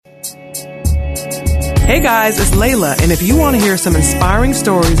Hey guys, it's Layla, and if you want to hear some inspiring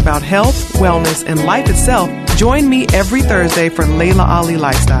stories about health, wellness, and life itself, join me every Thursday for Layla Ali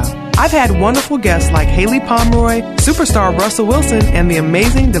Lifestyle. I've had wonderful guests like Haley Pomeroy, superstar Russell Wilson, and the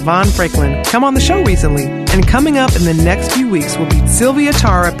amazing Devon Franklin come on the show recently. And coming up in the next few weeks will be Sylvia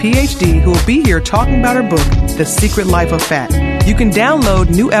Tara, PhD, who will be here talking about her book, The Secret Life of Fat. You can download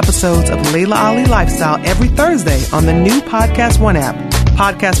new episodes of Layla Ali Lifestyle every Thursday on the new Podcast One app,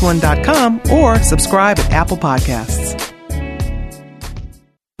 podcastone.com, or subscribe at Apple Podcasts.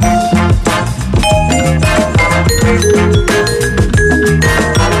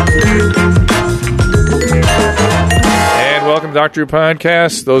 And welcome to Dr. Drew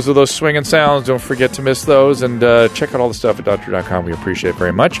Podcast. Those are those swinging sounds. Don't forget to miss those. And check out all the stuff at drdrew.com. We appreciate it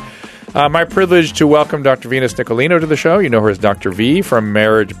very much. My privilege to welcome Dr. Venus Nicolino to the show. You know her as Dr. V from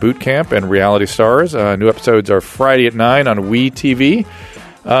Marriage Bootcamp and Reality Stars. New episodes are Friday at 9 on WeTV.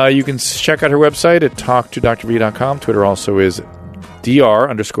 You can check out her website at talktodrv.com. Twitter also is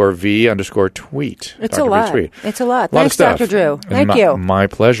dr_v_tweet. It's Dr. a lot. V-tweet. It's a lot. Thanks, Dr. Drew. Thank you. My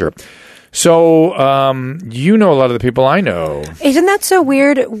pleasure. So, you know a lot of the people I know. Isn't that so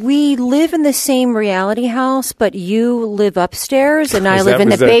weird? We live in the same reality house, but you live upstairs and I live in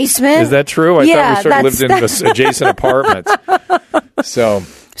the basement. Is that true? I thought we sort of lived in adjacent apartments. So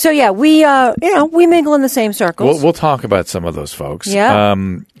yeah, we mingle in the same circles. We'll talk about some of those folks. Yeah.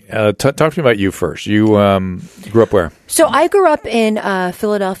 Talk to me about you first. You grew up where? So I grew up in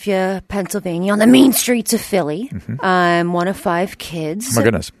Philadelphia, Pennsylvania, on the main streets of Philly. Mm-hmm. I'm one of 5 kids. Oh my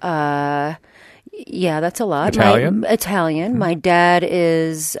goodness. Yeah, that's a lot. Italian? Italian. Mm-hmm. My dad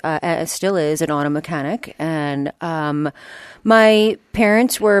still is an auto mechanic, and my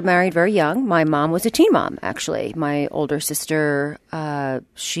parents were married very young. My mom was a teen mom, actually. My older sister,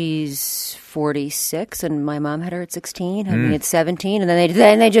 she's 46, and my mom had her at 16, had me at 17, and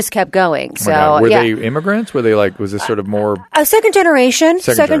then they just kept going. Oh my God. Were they immigrants? Were they was this sort of more second generation?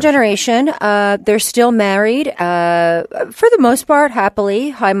 Second generation. They're still married for the most part, happily.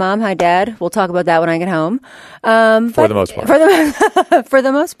 Hi, Mom. Hi, Dad. We'll talk about that when I get home. For the most part. For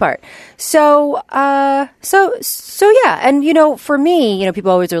the most part. So yeah, and for me,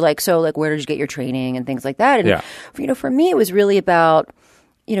 people always are like, where did you get your training and things like that? And for me, it was really about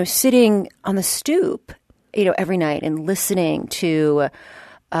sitting on the stoop, every night and listening to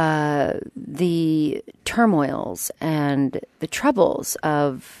the turmoils and the troubles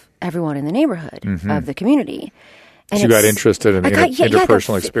of everyone in the neighborhood, of the community. And so you got interested in the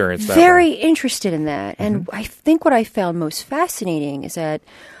interpersonal experience. Very interested in that. And I think what I found most fascinating is that,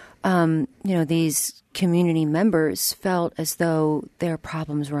 these community members felt as though their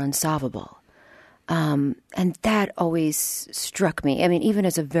problems were unsolvable. And that always struck me. I mean, even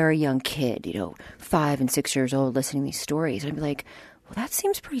as a very young kid, 5 and 6 years old, listening to these stories, I'd be like, well, that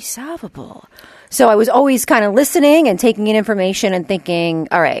seems pretty solvable. So I was always kind of listening and taking in information and thinking,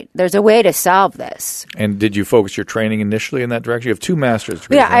 all right, there's a way to solve this. And did you focus your training initially in that direction? You have 2 master's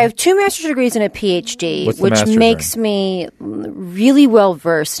degrees. Yeah, I have 2 master's degrees and a PhD, which makes me really well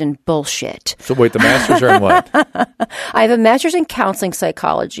versed in bullshit. So wait, the masters are in what? I have a master's in counseling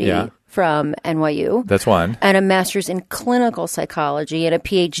psychology. From NYU. That's one. And a master's in clinical psychology and a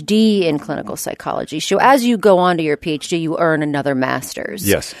PhD in clinical psychology. So as you go on to your PhD, you earn another master's.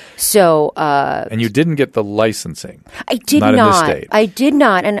 Yes. So and you didn't get the licensing. I did not. In this state. I did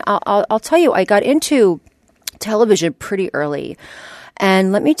not. And I'll tell you, I got into television pretty early.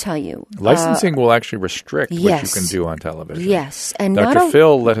 And let me tell you. Licensing will actually restrict what you can do on television. Yes. And Dr.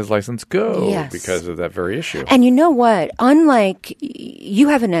 Phil let his license go because of that very issue. And you know what? Unlike you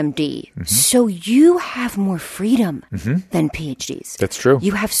have an MD, so you have more freedom than PhDs. That's true.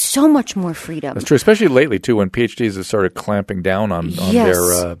 You have so much more freedom. That's true, especially lately, too, when PhDs have started clamping down on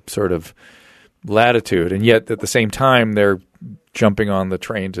their sort of latitude. And yet, at the same time, they're jumping on the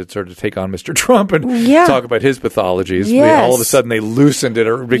train to sort of take on Mr. Trump and talk about his pathologies. All of a sudden, they loosened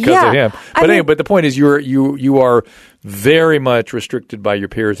it because of him. But but the point is, you are very much restricted by your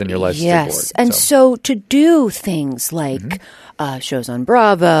peers and your licensing board. And so to do things like shows on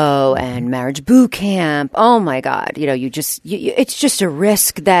Bravo and Marriage Bootcamp, oh my God, it's just a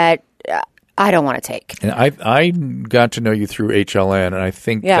risk that I don't want to take. And I got to know you through HLN, and I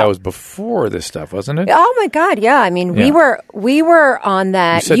think that was before this stuff, wasn't it? Oh my God, yeah. I mean, we were on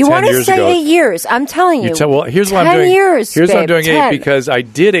that. You want to say 8 years? I'm telling you. Here's what I'm doing. 10 years. Here's babe, what I'm doing 10. because I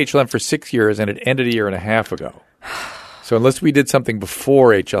did HLN for 6 years, and it ended a year and a half ago. So unless we did something before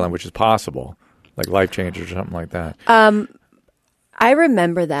HLN, which is possible, like Life Changers or something like that. I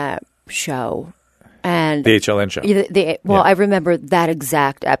remember that show. And the HLN show. I remember that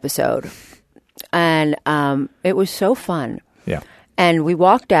exact episode. And it was so fun. Yeah. And we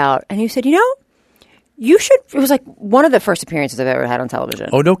walked out, and you said, it was like one of the first appearances I've ever had on television.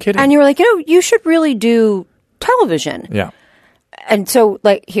 Oh, no kidding. And you were like, you should really do television. Yeah. And so,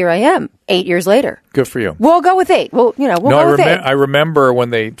 like, here I am, 8 years later. Good for you. We'll go with 8. We'll go with 8. I remember when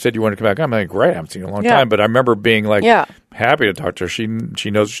they said you wanted to come back. I'm like, great. I haven't seen you in a long time. But I remember being like, happy to talk to her. She knows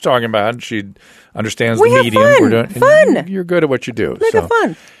what she's talking about. And she understands the medium. Fun. We're doing. Fun. You're good at what you do. Make it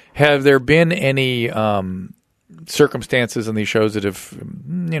fun. Have there been any circumstances in these shows that have,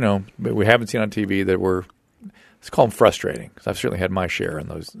 we haven't seen on TV that were, let's call them frustrating? Because I've certainly had my share in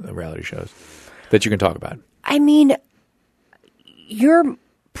those reality shows that you can talk about. I mean, you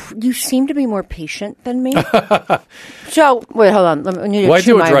seem to be more patient than me. So wait, hold on. I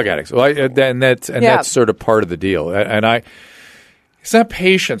deal with drug addicts. Well, that's sort of part of the deal. And it's not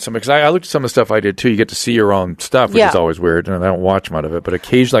patience. Because I looked at some of the stuff I did too. You get to see your own stuff, which is always weird. And I don't watch much of it, but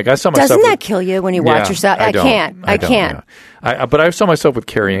occasionally, I saw myself. Doesn't that kill you when you watch yourself? I can't. Yeah. But I saw myself with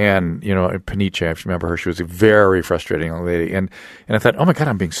Carrie Ann, Paniche, if you remember her. She was a very frustrating young lady. And I thought, oh my God,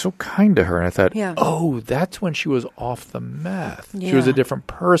 I'm being so kind to her. And I thought, oh, that's when she was off the meth. Yeah. She was a different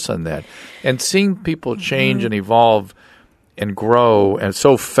person then. And seeing people change and evolve and grow and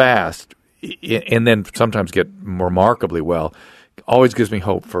so fast, and then sometimes get remarkably well, always gives me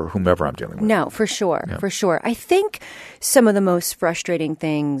hope for whomever I'm dealing with. No, for sure. Yeah. For sure. I think some of the most frustrating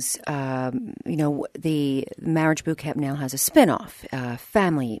things, the Marriage Bootcamp now has a spinoff,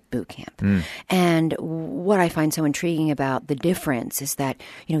 Family Bootcamp. And what I find so intriguing about the difference is that,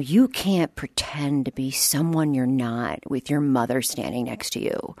 you can't pretend to be someone you're not with your mother standing next to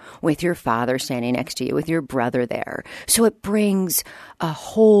you, with your father standing next to you, with your brother there. So it brings a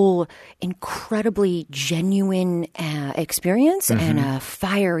whole incredibly genuine experience and a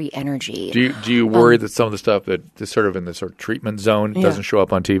fiery energy. Do you worry that some of the stuff that is sort of in the sort of treatment zone doesn't show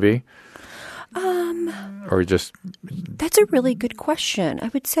up on TV? Or just that's a really good question. I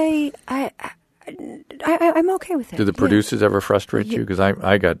would say I'm okay with it. Do the producers ever frustrate you? Because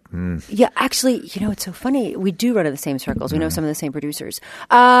I got yeah. Actually, it's so funny. We do run in the same circles. We know some of the same producers.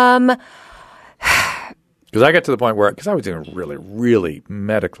 Because I got to the point where, because I was dealing with really, really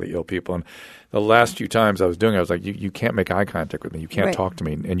medically ill people, and the last few times I was doing it, I was like, you can't make eye contact with me. You can't talk to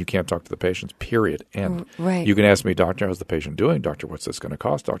me, and you can't talk to the patients, period. And you can ask me, doctor, how's the patient doing? Doctor, what's this going to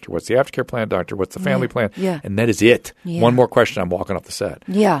cost? Doctor, what's the aftercare plan? Doctor, what's the family plan? Yeah. And that is it. Yeah. One more question, I'm walking off the set.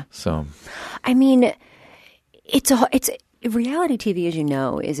 Yeah. So, I mean, it's reality TV, as you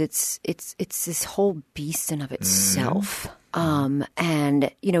know, is it's this whole beast in of itself. And,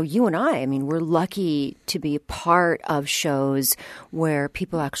 you and I mean, we're lucky to be a part of shows where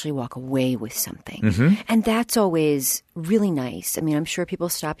people actually walk away with something. And that's always really nice. I mean, I'm sure people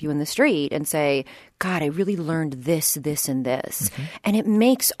stop you in the street and say, God, I really learned this, this, and this. And it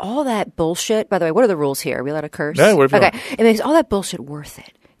makes all that bullshit, by the way, what are the rules here? Are we allowed to curse? Yeah, whatever you want. It makes all that bullshit worth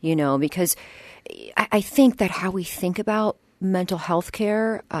it, because I think that how we think about mental health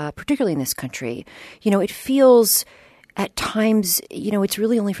care, particularly in this country, it feels at times, it's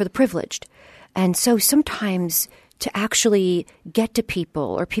really only for the privileged. And so sometimes to actually get to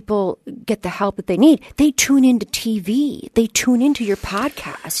people or people get the help that they need, they tune into TV. They tune into your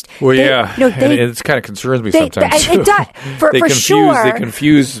podcast. Well, and it kind of concerns me sometimes. It does. For sure. They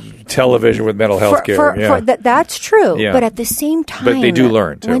confuse television with mental health care. That's true. Yeah. But at the same time, but they do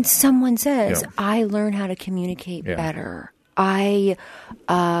learn, too. When someone says, I learn how to communicate better, I'm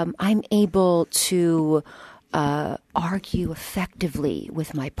able to argue effectively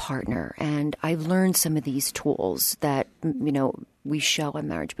with my partner, and I've learned some of these tools that we show on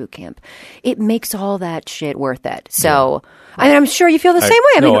Marriage Bootcamp. It makes all that shit worth it. So, I'm sure you feel the same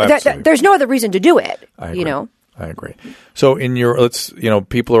way. There's no other reason to do it. I agree. So,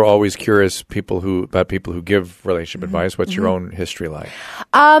 people are always curious. People who give relationship advice. What's your own history like?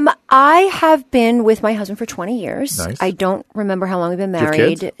 I have been with my husband for 20 years. Nice. I don't remember how long we've been married. Do you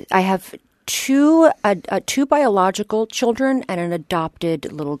have kids? I have two biological children and an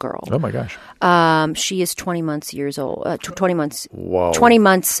adopted little girl. Oh my gosh! She is 20 months old. Whoa. 20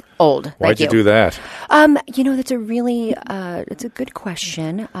 months old. Why'd you do that? That's a really it's a good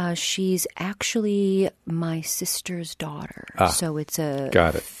question. She's actually my sister's daughter, so it's a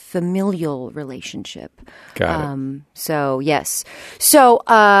familial relationship. Got it. So yes. So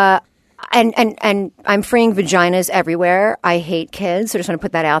And I'm freeing vaginas everywhere. I hate kids. So I just want to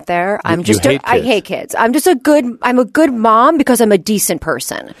put that out there. I hate kids. I'm a good mom because I'm a decent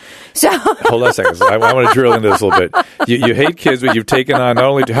person. So hold on a second. I want to drill into this a little bit. You hate kids, but you've taken on not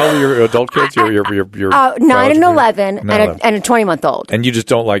only how old are your adult kids? Your 9 and 11 and a 20-month-old. And you just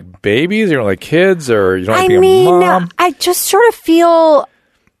don't like babies? You don't like kids, or you don't like being a mom? I just sort of feel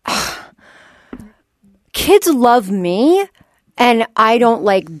kids love me. And I don't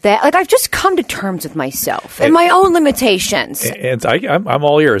like that. Like, I've just come to terms with myself and my own limitations. And I'm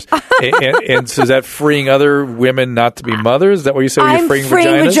all ears. and so is that freeing other women not to be mothers? Is that what you say? I'm freeing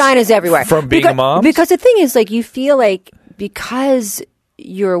vaginas everywhere. From being a mom? Because the thing is, like, you feel like because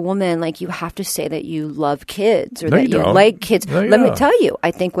you're a woman, like, you have to say that you love kids or that you like kids. No, Let me tell you,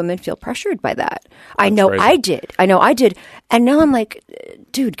 I think women feel pressured by that. I know crazy. I did. And now I'm like,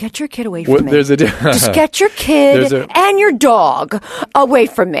 dude, get your kid away from me. There's Just get your kid and your dog away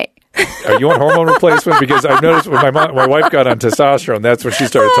from me. Are you on hormone replacement? Because I've noticed when my wife got on testosterone, that's when she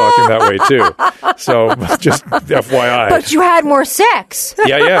started talking that way too. So just FYI. But you had more sex.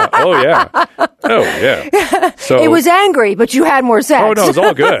 Yeah. Oh yeah. So it was angry, but you had more sex. Oh no, it's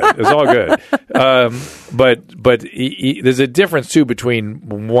all good. It's all good. But there's a difference too between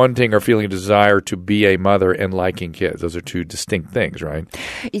wanting or feeling a desire to be a mother and liking kids. Those are two distinct things, right?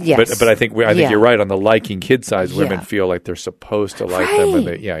 Yes. But I think you're right on the liking kid size. Women feel like they're supposed to like them.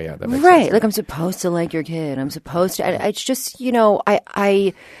 And that makes sense. Like, I'm supposed to like your kid. I'm supposed to. It's just,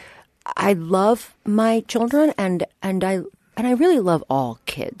 I love my children and I really love all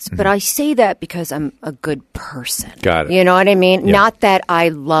kids. But I say that because I'm a good person. Got it. You know what I mean? Yeah. Not that I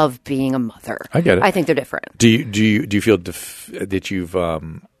love being a mother. I get it. I think they're different. Do you feel that you've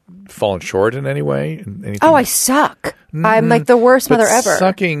fallen short in any way? Oh, I suck. I'm like the worst mother ever.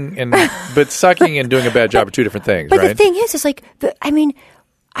 Sucking and doing a bad job are two different things, but right? the thing is like,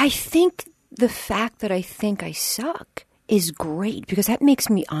 I think the fact that I think I suck is great because that makes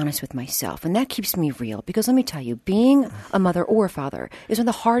me honest with myself and that keeps me real. Because let me tell you, being a mother or a father is one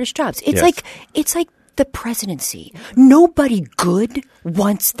of the hardest jobs. It's like the presidency. Nobody good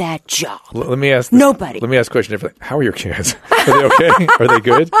wants that job. Let me ask. Nobody. Let me ask a question differently. How are your kids? Are they okay? Are they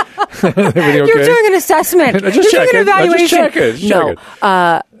good? Are they okay? You're doing an assessment. You're doing an evaluation. Just no.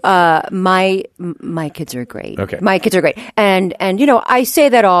 My kids are great. Okay. My kids are great. And I say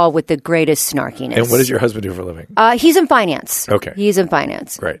that all with the greatest snarkiness. And what does your husband do for a living? He's in finance. Okay. He's in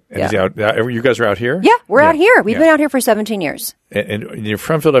finance. Great. And is he out, you guys are out here? Yeah, we're out here. We've been out here for 17 years. And you're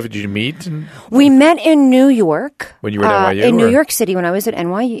from Philadelphia. Did you meet? We met in New York. When you were at NYU? In New York City when I was at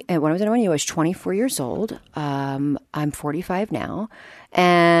NYU. When I was at NYU, I was 24 years old. I'm 45 now.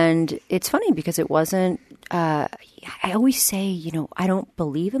 And it's funny because it wasn't, I always say, I don't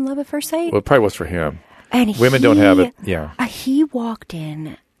believe in love at first sight. Well, it probably was for him. And women don't have it. Yeah. He walked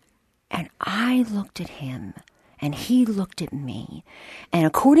in and I looked at him and he looked at me. And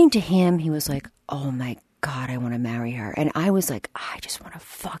according to him, he was like, oh my God, I want to marry her. And I was like, I just want to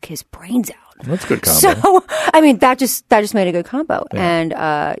fuck his brains out. That's a good combo. So, that just made a good combo. Yeah.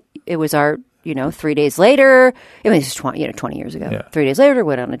 And it was our, 3 days later, this is 20 years ago. Yeah. 3 days later,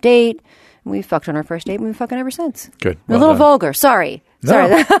 went on a date. We fucked on our first date and we've been fucking ever since. Good. Well, a little vulgar. Sorry. No.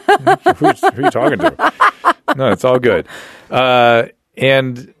 Sorry. who are you talking to? No, it's all good.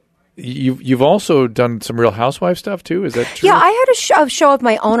 And you've also done some Real Housewife stuff too. Is that true? Yeah, I had a show of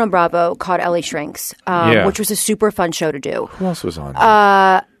my own on Bravo called Ellie Shrinks, which was a super fun show to do. Who else was on?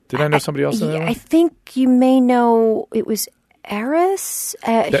 Did I know somebody else? I think you may know it was Eris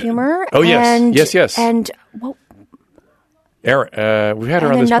Humor. Oh yes, yes. And well, we've had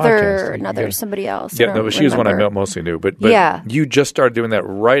her on this podcast. Somebody else. Yeah, no, but she was one I mostly knew. But you just started doing that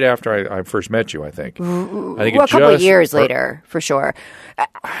right after I first met you, I think. A couple of years later, for sure. I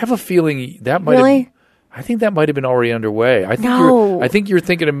have a feeling that might really. I think that might have been already underway. I think you're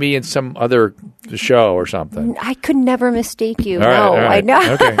thinking of me in some other show or something. I could never mistake you. All right. I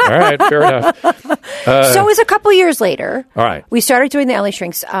know. Okay, all right, fair enough. So it was a couple years later. All right. We started doing the Ellie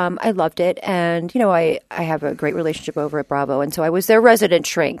Shrinks. I loved it. And, I have a great relationship over at Bravo. And so I was their resident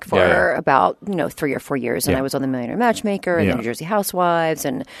shrink for about, 3 or 4 years. And I was on the Millionaire Matchmaker and the New Jersey Housewives.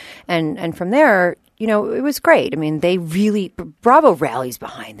 And from there, it was great. I mean, Bravo rallies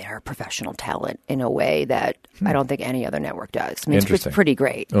behind their professional talent in a way that I don't think any other network does. I mean, it's pretty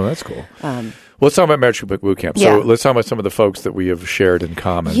great. Oh, that's cool. Let's talk about Marriage Bootcamp. So let's talk about some of the folks that we have shared in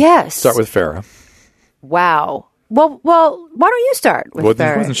common. Yes. Start with Farrah. Wow. Well, why don't you start with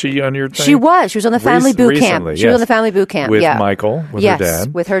Farrah? Wasn't she on your thing? She was. She was on the Family Bootcamp. Recently, she was on the Family Bootcamp. With Michael, with her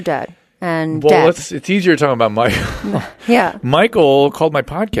dad. With her dad. And it's easier talking about Michael. Yeah. Michael called my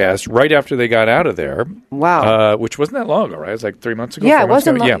podcast right after they got out of there. Wow. Which wasn't that long ago, right? It was like 3 months ago. Yeah, it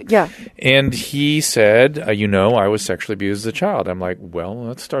wasn't long. Yeah. And he said, I was sexually abused as a child. I'm like, well,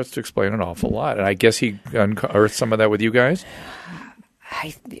 that starts to explain an awful lot. And I guess he unearthed some of that with you guys.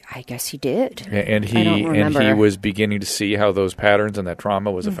 I guess he did. And he was beginning to see how those patterns and that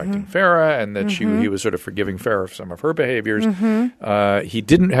trauma was affecting Farrah, and that he was sort of forgiving Farrah for some of her behaviors. He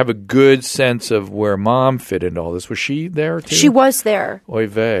didn't have a good sense of where mom fit into all this. Was she there too? She was there. Oy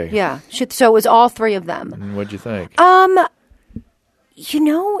vey. Yeah. So it was all three of them. And what'd you think?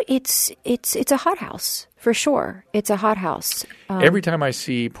 It's a hothouse for sure. It's a hothouse. Every time I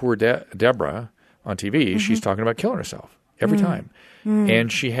see poor Deborah on TV, she's talking about killing herself every time.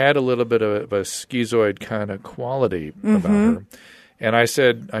 And she had a little bit of a schizoid kind of quality about her. And I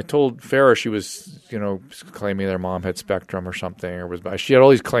told Farrah she was, claiming their mom had spectrum or something, she had all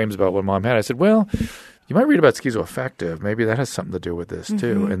these claims about what mom had. I said, well, you might read about schizoaffective. Maybe that has something to do with this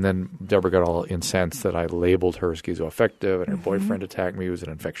too. And then Deborah got all incensed that I labeled her schizoaffective, and her boyfriend attacked me, who was an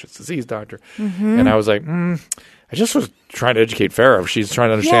infectious disease doctor. And I was like, I just was trying to educate Farrah. If she's trying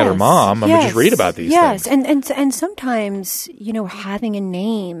to understand her mom, I'm going to just read about these things. And sometimes, having a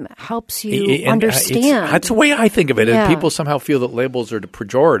name helps you understand. That's the way I think of it. And people somehow feel that labels are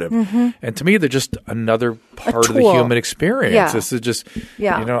pejorative. And to me, they're just another part of the human experience. Yeah. This is just,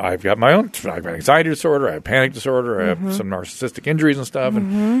 I've got my own, I've got anxiety disorder, I have panic disorder, I have some narcissistic injuries and stuff.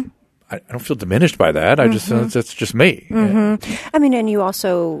 And I don't feel diminished by that. I just, it's just me. I mean, and you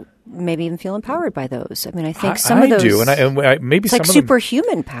also maybe even feel empowered by those. I mean, I think some of those. I do, and maybe it's some like of them,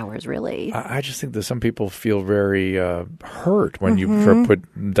 superhuman powers, really. I just think that some people feel very hurt when you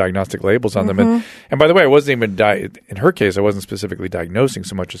put diagnostic labels on them. And by the way, I wasn't even in her case. I wasn't specifically diagnosing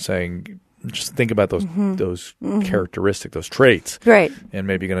so much as saying, just think about those characteristics, those traits, right? And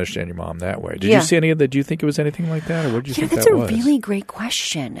maybe you can understand your mom that way. Did you see any of that? Do you think it was anything like that, or what did you think that was? That's a really great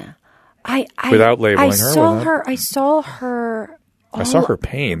question. Without labeling her, I saw her. I saw her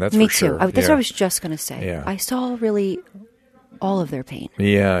pain. That's me for sure. too. That's what I was just going to say. Yeah. I saw really all of their pain.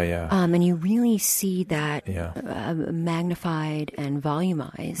 Yeah. And you really see that magnified and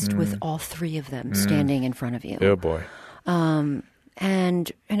volumized with all three of them standing in front of you. Oh boy.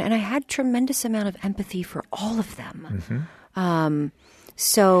 And I had tremendous amount of empathy for all of them.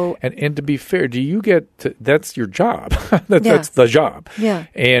 So and to be fair, do you get that's your job? That's the job. Yeah.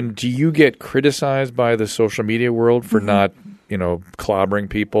 And do you get criticized by the social media world for not, clobbering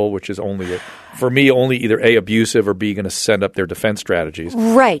people, which is for me only either A, abusive, or B, going to send up their defense strategies?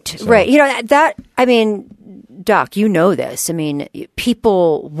 Right. I mean, Doc, you know this. I mean,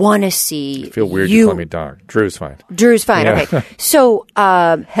 people want to see. I feel weird you call me Doc. Drew's fine. Yeah. Okay. So,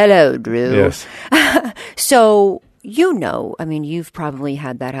 hello, Drew. Yes. So. I mean, you've probably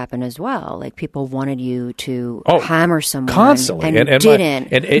had that happen as well. Like people wanted you to hammer someone constantly, and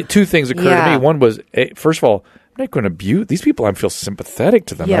didn't. And two things occurred to me. One was, first of all, I'm not going to abuse these people. I feel sympathetic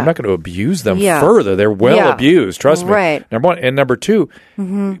to them. Yeah. I'm not going to abuse them further. They're well abused. Trust me. Right. Number one. And number two,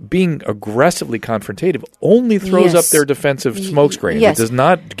 being aggressively confrontative only throws up their defensive smokescreen. Yes. It does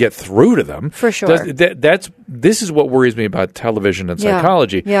not get through to them. For sure. This is what worries me about television and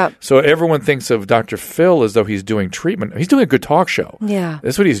psychology. Yeah. So everyone thinks of Dr. Phil as though he's doing treatment. He's doing a good talk show. Yeah.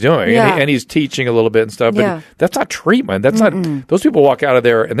 That's what he's doing. Yeah. And he's teaching a little bit and stuff. But that's not treatment. That's not. Those people walk out of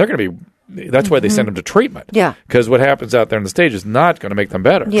there and they're going to be. That's why they send them to treatment. Yeah. Because what happens out there on the stage is not going to make them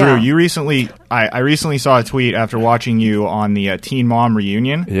better. Yeah. Drew, I recently saw a tweet after watching you on the Teen Mom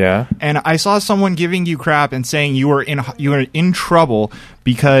reunion. Yeah. And I saw someone giving you crap and saying you were in trouble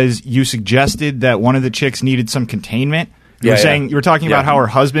because you suggested that one of the chicks needed some containment. You were talking about how her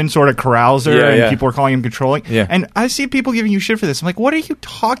husband sort of corrals her and people were calling him controlling. Yeah. And I see people giving you shit for this. I'm like, what are you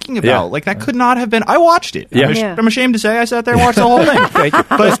talking about? Yeah. Like, that could not have been. I watched it. Yeah. I'm ashamed to say I sat there and watched the whole thing. Thank you.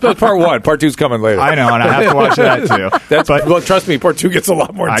 But part one. Part two's coming later. I know, and I have to watch that too. Well, trust me, part two gets a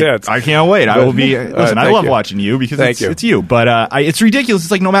lot more intense. I can't wait. I will be. Listen, I love watching you because it's you. But it's ridiculous.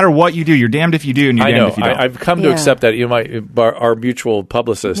 It's like no matter what you do, you're damned if you do and you're damned if you don't. I've come to accept that. Our mutual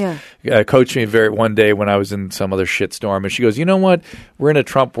publicist coached me one day when I was in some other shitstorm, and she goes, you know what? We're in a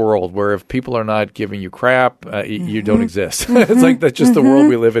Trump world where if people are not giving you crap, you don't exist. It's like that's just the world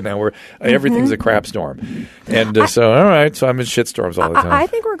we live in now, where everything's a crap storm. And so I'm in shitstorms all the time. I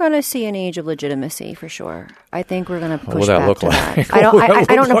think we're going to see an age of legitimacy for sure. I think we're going to push what will that back look to like? that.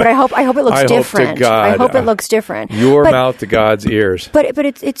 I don't know, but I hope it looks different. I hope it looks different. Your mouth to God's ears. But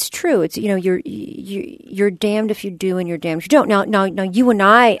it's true. It's you're damned if you do and you're damned if you don't. Now you and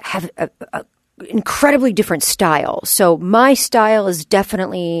I have a incredibly different style. So my style is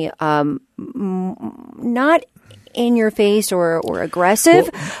definitely not in your face or aggressive,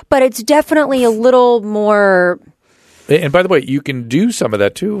 but it's definitely a little more. And by the way, you can do some of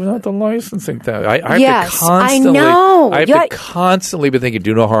that too without the licensing thing. I have to constantly be thinking,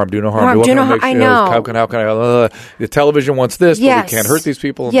 do no harm, do no harm. I know. How can the television wants this, but we can't hurt these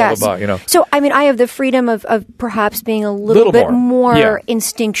people, and blah, blah, blah. So, I mean, I have the freedom of perhaps being a little bit more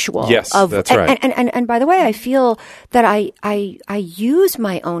instinctual. Yes, that's right. And by the way, I feel that I use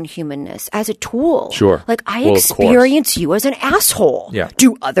my own humanness as a tool. Sure. Like, I experience you as an asshole. Yeah.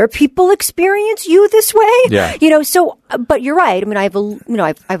 Do other people experience you this way? Yeah. So, but you're right. I mean, I have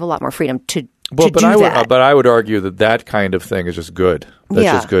a lot more freedom to do that. But I would argue that kind of thing is just good.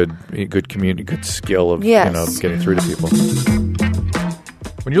 That's just good community, good skill of getting through to people.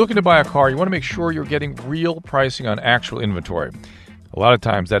 When you're looking to buy a car, you want to make sure you're getting real pricing on actual inventory. A lot of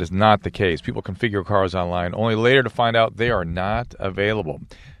times that is not the case. People configure cars online only later to find out they are not available.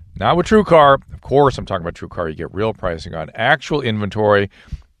 Not with TrueCar. Of course, I'm talking about TrueCar. You get real pricing on actual inventory.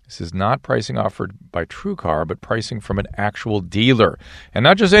 This is not pricing offered by TrueCar, but pricing from an actual dealer. And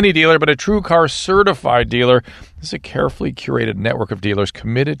not just any dealer, but a TrueCar certified dealer. This is a carefully curated network of dealers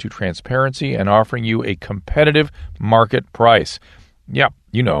committed to transparency and offering you a competitive market price. Yeah,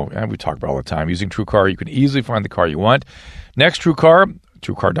 you know, and we talk about all the time. Using TrueCar, you can easily find the car you want. Next, TrueCar,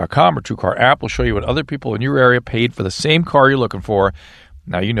 TrueCar.com or TrueCar app will show you what other people in your area paid for the same car you're looking for.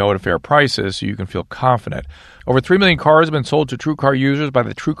 Now you know what a fair price is, so you can feel confident. Over 3 million cars have been sold to TrueCar users by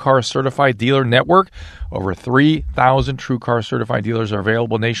the TrueCar Certified Dealer Network. Over 3,000 TrueCar Certified dealers are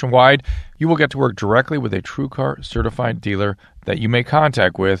available nationwide. You will get to work directly with a TrueCar Certified dealer that you make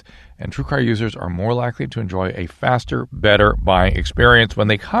contact with, and TrueCar users are more likely to enjoy a faster, better buying experience when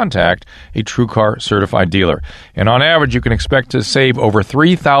they contact a TrueCar Certified dealer. And on average, you can expect to save over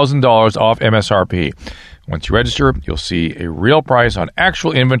 $3,000 off MSRP. Once you register, you'll see a real price on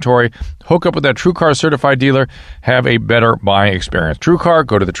actual inventory. Hook up with that TrueCar certified dealer. Have a better buying experience. TrueCar,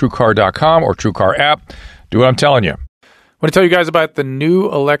 go to the TrueCar.com or TrueCar app. Do what I'm telling you. I want to tell you guys about the new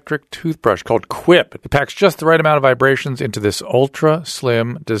electric toothbrush called Quip. It packs just the right amount of vibrations into this ultra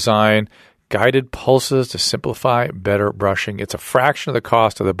slim design. Guided pulses to simplify better brushing. It's a fraction of the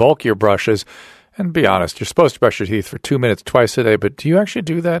cost of the bulkier brushes. And be honest, you're supposed to brush your teeth for 2 minutes twice a day, but do you actually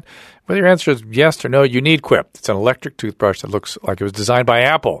do that? Whether your answer is yes or no, you need Quip. It's an electric toothbrush that looks like it was designed by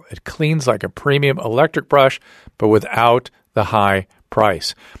Apple. It cleans like a premium electric brush, but without the high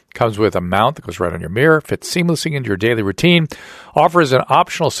price. It comes with a mount that goes right on your mirror, fits seamlessly into your daily routine, offers an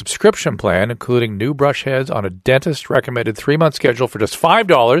optional subscription plan, including new brush heads on a dentist-recommended 3-month schedule for just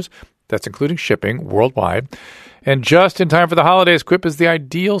 $5. That's including shipping worldwide. And just in time for the holidays, Quip is the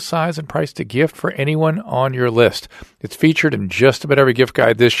ideal size and price to gift for anyone on your list. It's featured in just about every gift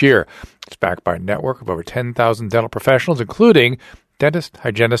guide this year. It's backed by a network of over 10,000 dental professionals, including dentists,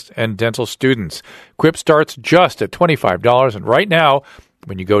 hygienists, and dental students. Quip starts just at $25. And right now,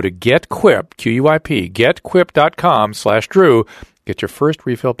 when you go to GetQuip, Q-U-I-P, getquip.com/Drew, get your first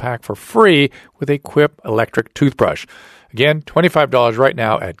refill pack for free with a Quip electric toothbrush. Again, $25 right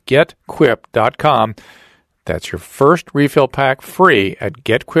now at getquip.com. That's your first refill pack free at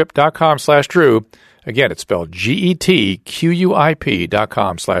getquip.com/Drew. Again, it's spelled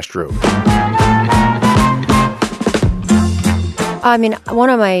GETQUIP.com/Drew. I mean,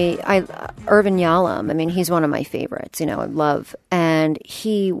 Irvin Yalom, I mean, he's one of my favorites, I love. And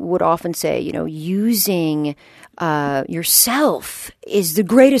he would often say, using yourself is the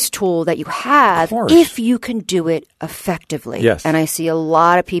greatest tool that you have if you can do it effectively. Yes. And I see a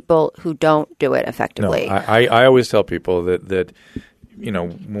lot of people who don't do it effectively. No, I always tell people that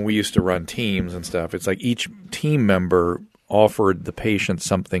when we used to run teams and stuff, it's like each team member offered the patient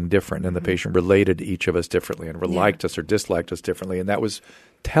something different, and the patient related to each of us differently and liked us or disliked us differently. And that was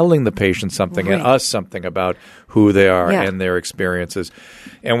telling the patient something and us something about who they are and their experiences.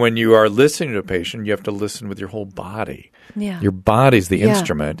 And when you are listening to a patient, you have to listen with your whole body. Yeah. Your body's the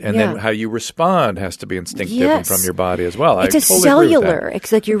instrument, and then how you respond has to be instinctive and from your body as well. It's totally cellular.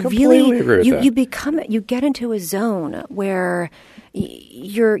 It's like you're really you get into a zone where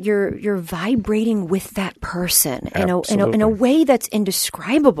you're vibrating with that person in a way that's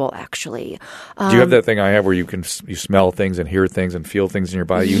indescribable. Actually, do you have that thing I have where you smell things and hear things and feel things in your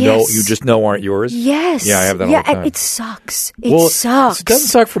body? You just know aren't yours. Yes. Yeah, I have that all the time. And it sucks. It sucks. It doesn't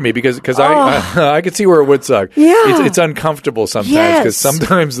suck for me because I could see where it would suck. Yeah. It's uncomfortable sometimes because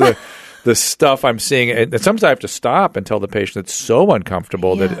sometimes the stuff I'm seeing, and sometimes I have to stop and tell the patient it's so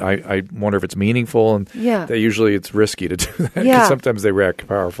uncomfortable that I wonder if it's meaningful, and that usually it's risky to do that because sometimes they react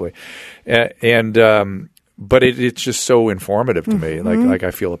powerfully. But it's just so informative to me. Like I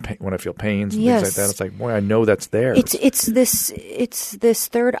feel when I feel pains and things like that. It's like, boy, I know that's there. It's this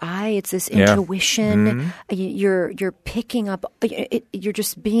third eye. It's this intuition. You're picking up. You're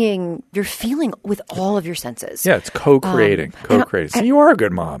feeling with all of your senses. Yeah, it's co-creating. So you are a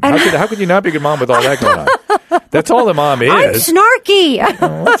good mom. How could you not be a good mom with all that going on? That's all the mom is. I'm snarky.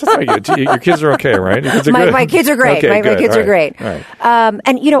 That's not good. Your kids are okay, right? Your kids are good? My kids are great. Okay, my kids are great. Right.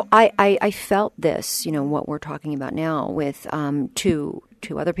 And I felt this. What we're talking about now with two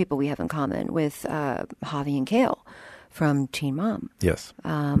other people we have in common with Javi and Kale from Teen Mom. Yes.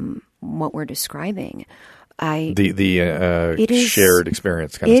 What we're describing, the shared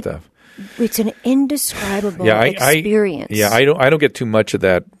experience kind of stuff. It's an indescribable experience. I don't get too much of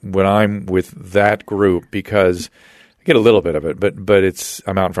that when I'm with that group because I get a little bit of it, but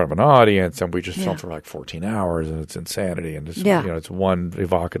I'm out in front of an audience and we just film for like 14 hours and it's insanity and it's it's one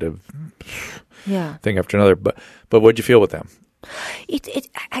evocative thing after another. But what'd you feel with them?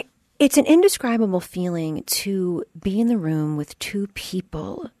 It's an indescribable feeling to be in the room with two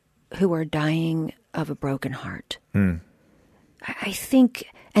people who are dying of a broken heart. I think,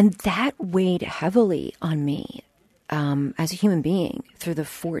 and that weighed heavily on me as a human being through the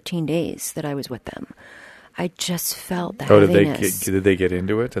 14 days that I was with them. I just felt that heaviness. Did they get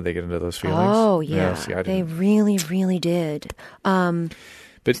into it? Did they get into those feelings? Oh, yeah. They really, really did.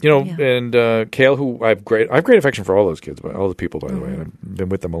 But and Kale, who I have great affection for all those kids, all the people, by the way. And I've been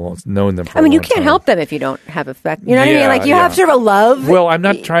with them alone, known them for a long time. You can't help them if you don't have affection. You know what I mean? Like you have sort of a love. Well, I'm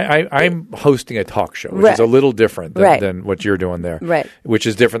not trying. I'm hosting a talk show, which is a little different than what you're doing there. Right. Which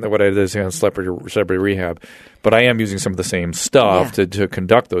is different than what I did on Celebrity Rehab. But I am using some of the same stuff to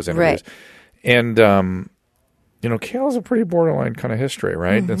conduct those interviews. Right. And Kale has a pretty borderline kind of history,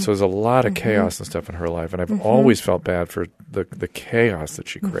 right? And so there's a lot of chaos and stuff in her life. And I've always felt bad for the chaos that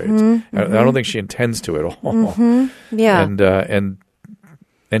she creates. I don't think she intends to at all. Yeah.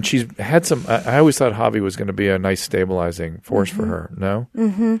 And she's had some – I always thought Javi was going to be a nice stabilizing force for her. No?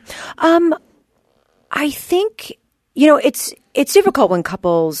 I think, it's difficult when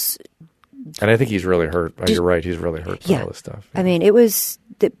couples – and I think he's really hurt. You're right. He's really hurt by all this stuff. I mean, it was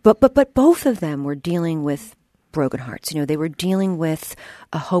 – but both of them were dealing with – broken hearts. They were dealing with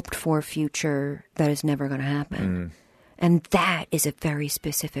a hoped-for future that is never going to happen. And that is a very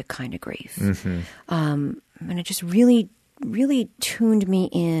specific kind of grief. And it just really, really tuned me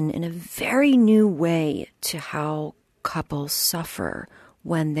in a very new way to how couples suffer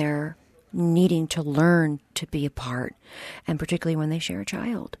when they're needing to learn to be apart, and particularly when they share a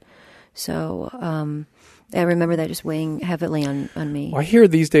child. So I remember that just weighing heavily on me. Well, I hear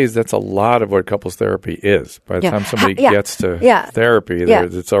these days that's a lot of what couples therapy is. By the time somebody gets to therapy,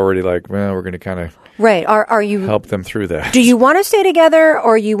 it's already like, well, we're going to kind of Are you help them through that. Do you want to stay together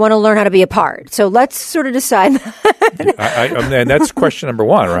or you want to learn how to be apart? So let's sort of decide that. And that's question number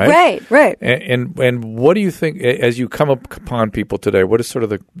one, right? Right. And what do you think, as you come upon people today, what is sort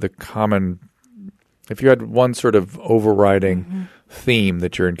of the common, if you had one sort of overriding theme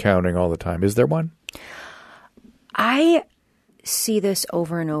that you're encountering all the time, is there one? I see this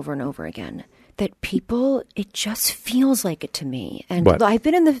over and over and over again. That people, it just feels like it to me. And I've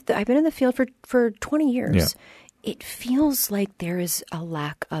been in the field for 20 years. Yeah. It feels like there is a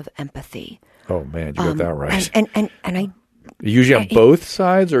lack of empathy. Oh man, you got that right. And I usually on both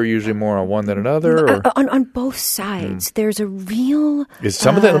sides, or usually more on one than another. Or? On both sides, there's a real. Is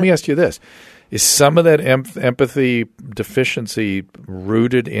some of that? Let me ask you this: is some of that empathy deficiency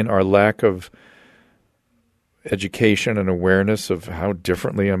rooted in our lack of education and awareness of how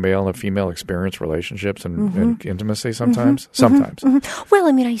differently a male and a female experience relationships and intimacy sometimes? Well,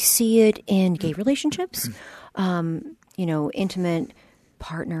 I mean, I see it in gay relationships. Intimate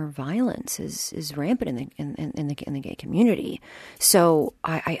partner violence is rampant in the gay community. So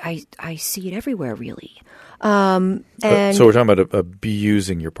I see it everywhere, really. So we're talking about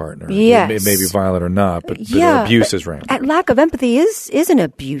abusing your partner. Yes. It may be violent or not, but abuse is rampant. Lack of empathy is an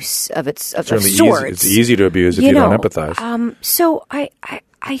abuse of sorts. It's easy to abuse if you don't empathize. So I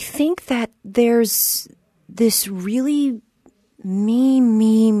think that there's this really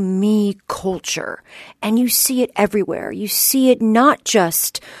me culture, and you see it everywhere. You see it not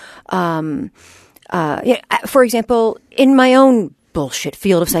just, for example, in my own bullshit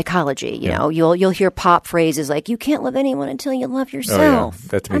field of psychology. You'll hear pop phrases like "you can't love anyone until you love yourself." Oh, yeah.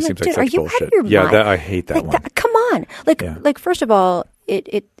 That to me seems like such bullshit. Out of your mind? I hate that one. Come on, like first of all,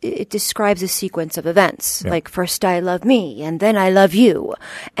 it describes a sequence of events. Like first I love me, and then I love you,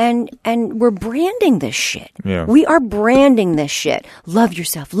 and we're branding this shit. Yeah. We are branding this shit. Love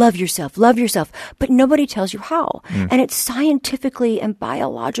yourself, love yourself, love yourself. But nobody tells you how. And it's scientifically and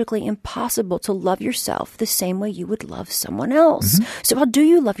biologically impossible to love yourself the same way you would love someone else. So how do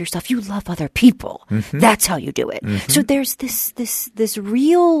you love yourself? You love other people. That's how you do it. So there's this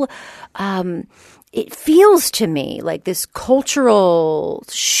real. It feels to me like this cultural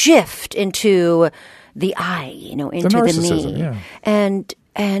shift into the I, into the me, and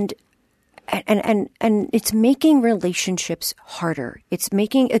it's making relationships harder. It's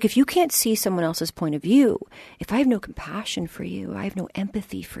making, like, if you can't see someone else's point of view, if I have no compassion for you, I have no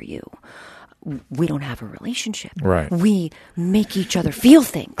empathy for you, we don't have a relationship. Right. We make each other feel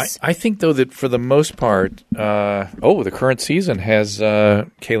things. I think, though, that for the most part, the current season has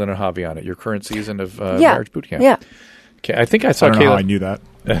Kaylin and Javi on it. Your current season of Marriage Bootcamp. Yeah. I think I saw I don't know how I Caitlin. knew that.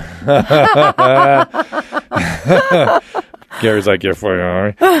 Gary's like, you're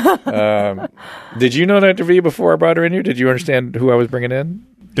funny. Did you know Dr. V before I brought her in here? Did you understand who I was bringing in?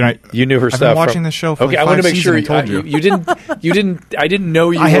 You knew her I've stuff. been watching this show for okay, like I want to 5 make sure seasons, I told you. you didn't. I didn't know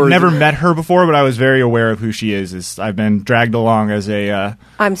you. I had never met her before, but I was very aware of who she is. I've been dragged along as a.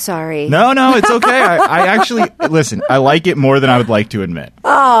 I'm sorry. No, it's okay. I actually listen. I like it more than I would like to admit.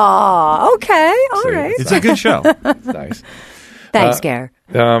 Oh, okay, all right. It's a good show. Nice. Thanks, Gare.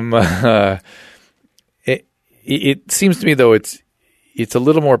 It seems to me though it's a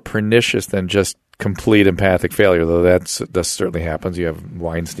little more pernicious than just complete empathic failure, though that certainly happens. You have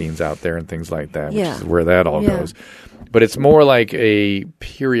Weinsteins out there and things like that, which is where that all goes. But it's more like a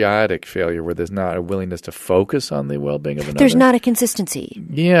periodic failure where there's not a willingness to focus on the well-being of another. There's not a consistency.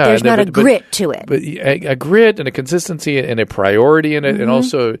 Yeah. There's not a grit to it. But a grit and a consistency and a priority in it, and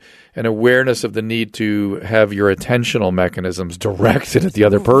also an awareness of the need to have your attentional mechanisms directed at the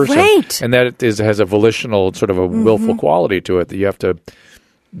other person. Right. And that has a volitional, sort of a willful quality to it that you have to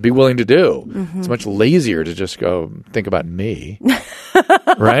be willing to do. It's much lazier to just go think about me.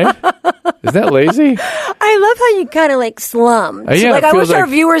 Right? Is that lazy? I love how you kind of like slumped. Yeah, like I wish our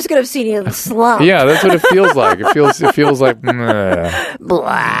viewers could have seen you slump. Yeah, that's what it feels like. It feels like meh.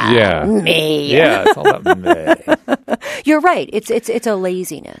 Blah. Yeah. Me. Yeah, it's all about me. You're right. It's a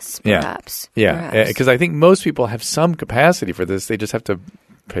laziness, perhaps. Yeah, because I think most people have some capacity for this. They just have to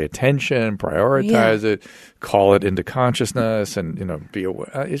pay attention, prioritize it, call it into consciousness, and be aware.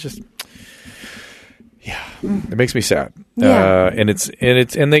 It's just, it makes me sad.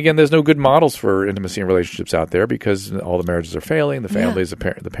 And again, there's no good models for intimacy and relationships out there because all the marriages are failing. The families, the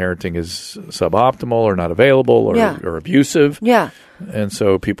parenting is suboptimal or not available or abusive. Yeah. And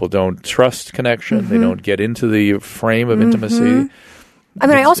so people don't trust connection. They don't get into the frame of intimacy. I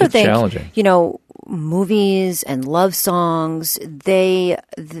mean, I also think, challenging. Movies and love songs, they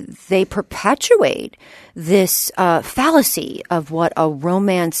perpetuate this fallacy of what a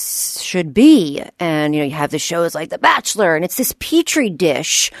romance should be. And, you have the shows like The Bachelor, and it's this petri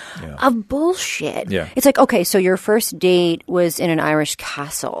dish of bullshit. Yeah. It's like, okay, so your first date was in an Irish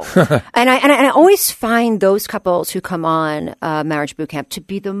castle. and I always find those couples who come on Marriage Bootcamp to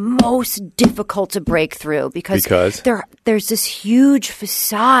be the most difficult to break through because? There's this huge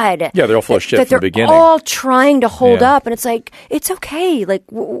facade. Yeah, they're all full of shit from the beginning. All trying to hold up, and it's like, it's okay. Like,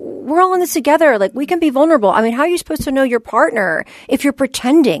 we're all in this together. Like, we can be vulnerable. I mean, how are you supposed to know your partner if you're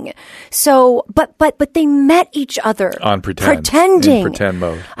pretending? So, but they met each other on pretending in pretend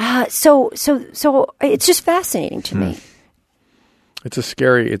mode. So it's just fascinating to me. It's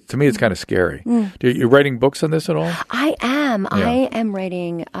to me, it's kind of scary. You're writing books on this at all? I am. Yeah. I am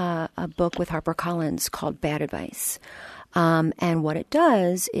writing a book with HarperCollins called Bad Advice. And what it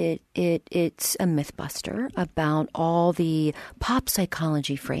does, it's a myth buster about all the pop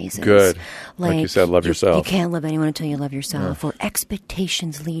psychology phrases. Good. Like you said, love yourself. You can't love anyone until you love yourself. Or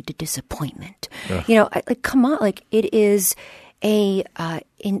expectations lead to disappointment. Come on. Like, it is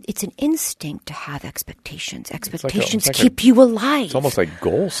it's an instinct to have expectations. Expectations keep you alive. It's almost like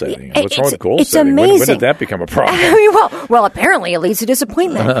goal setting. What's wrong with goal setting? It's amazing. When did that become a problem? well, apparently it leads to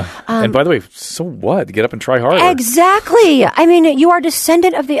disappointment. And by the way, so what? Get up and try harder. Exactly. I mean, you are a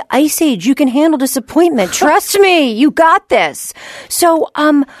descendant of the Ice Age. You can handle disappointment. Trust me. You got this. So,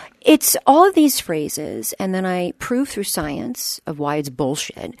 it's all of these phrases, and then I prove through science of why it's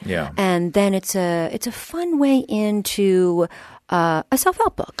bullshit. Yeah. And then it's a fun way into a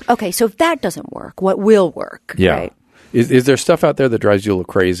self-help book. Okay, so if that doesn't work, what will work? Yeah. Right? Is there stuff out there that drives you a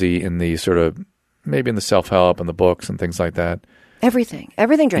little crazy in the sort of, maybe in the self-help and the books and things like that? Everything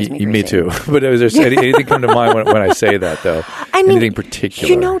drives me crazy. Me too. But is there anything come to mind when I say that, though? I mean, anything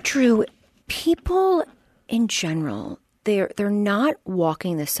particular? Drew, people in general, they're not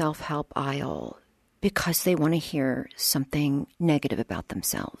walking the self-help aisle because they want to hear something negative about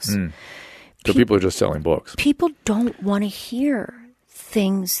themselves. So people are just selling books. People don't want to hear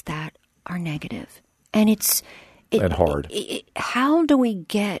things that are negative. And and hard. How do we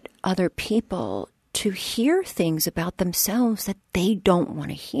get other people to hear things about themselves that they don't want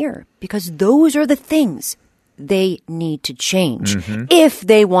to hear? Because those are the things they need to change if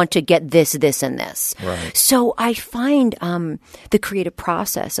they want to get this, and this. Right. So I find the creative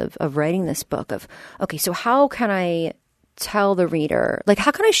process of writing this book of, okay, so how can I tell the reader, like,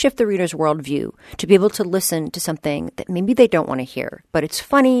 how can I shift the reader's worldview to be able to listen to something that maybe they don't want to hear, but it's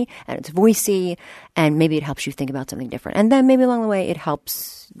funny and it's voicey and maybe it helps you think about something different. And then maybe along the way it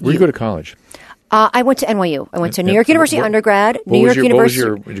helps you. Where'd you go to college? I went to NYU. I went to New York University undergrad. New York University.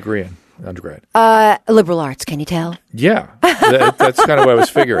 What was your degree in? undergrad? Liberal arts, can you tell? Yeah. That's kind of what I was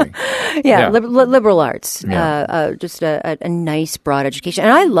figuring. Yeah. Liberal arts. Yeah. Just a nice, broad education.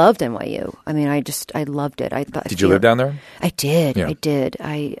 And I loved NYU. I mean, I loved it. Did you live down there? I did. Yeah. I did.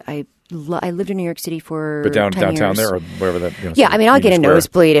 I lived in New York City for but 10 downtown years. there or wherever that. Yeah, I mean, I'll get a Square.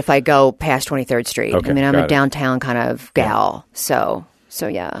 nosebleed if I go past 23rd Street. Okay, I mean, I'm a got it. downtown kind of gal. So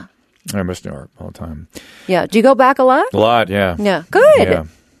yeah. I miss New York all the time. Yeah. Do you go back a lot? A lot, yeah. Yeah. Good. Yeah.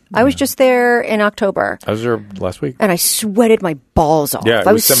 I was just there in October. I was there last week. And I sweated my balls off. Yeah,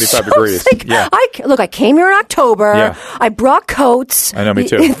 it was 75 degrees. Sick. Yeah. I came here in October. Yeah. I brought coats. I know, me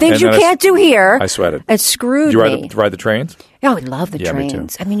too. Things And you can't do here. I sweated. It screwed Did you me. ride the trains? Oh, I love the Yeah, me too.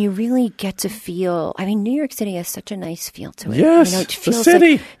 trains. I mean, you really get to feel. I mean, New York City has such a nice feel to it. Yes, it the feels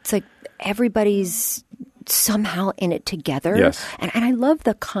city. It's like everybody's somehow in it together. Yes. And I love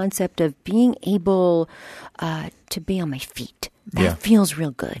the concept of being able to be on my feet. That feels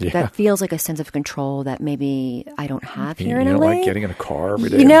real good. Yeah. That feels like a sense of control that maybe I don't have here in You don't LA. like getting in a car every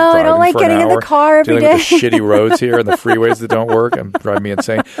day? You know, and I don't driving like for an getting in the hour, car every dealing day. with the shitty roads here and the freeways that don't work and drive me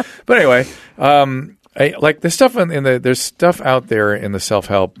insane. But anyway, like there's stuff there's stuff out there in the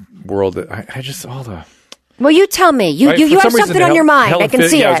self-help world that I just all the. Well, you tell me. You have something on your mind. I can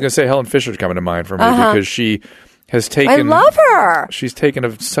see it. I was going to say Helen Fisher's coming to mind for me because she has taken. I love her. She's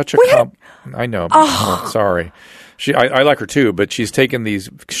taken such a. I know. Oh, sorry. I like her too, but she's taken these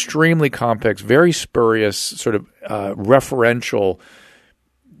extremely complex, very spurious, sort of referential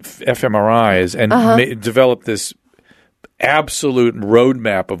fMRIs and developed this absolute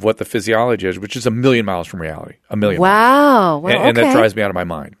roadmap of what the physiology is, which is a million miles from reality. A million miles. Wow. And that drives me out of my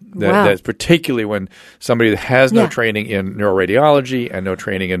mind. That's particularly when somebody that has no training in neuroradiology and no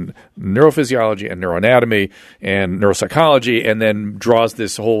training in neurophysiology and neuroanatomy and neuropsychology and then draws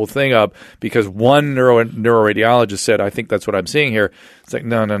this whole thing up because one neuroradiologist said, I think that's what I'm seeing here. It's like,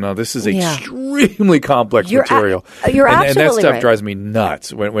 no. This is extremely complex material. You're absolutely and that stuff right. drives me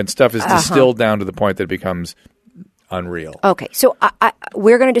nuts when stuff is distilled down to the point that it becomes unreal. Okay, so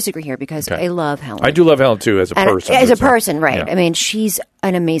we're going to disagree here because I love Helen. I do love Helen too as a person. As a person, right? Yeah. I mean, she's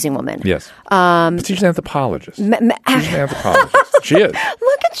an amazing woman. Yes, but she's an anthropologist. She's an anthropologist. She is.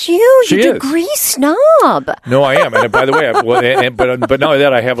 Look at you, She you is. degree snob. No, I am. And by the way, but not only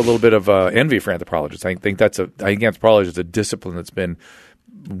that, I have a little bit of envy for anthropologists. I think anthropology is a discipline that's been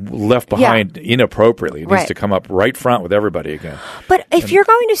left behind inappropriately. It needs to come up right front with everybody again. But if you're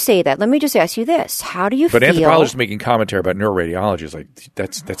going to say that, let me just ask you this: how do you feel? But anthropologists making commentary about neuroradiology is like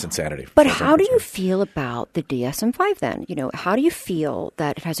that's insanity. But how do you feel about the DSM-5 then? You know, how do you feel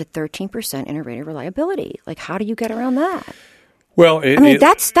that it has a 13% integrated reliability? Like, how do you get around that? Well,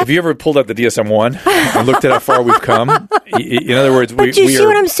 that's have you ever pulled out the DSM-1 and looked at how far we've come? In other words, do you see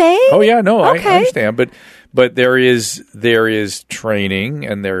what I'm saying? Oh yeah, no, Okay. I understand, but there is training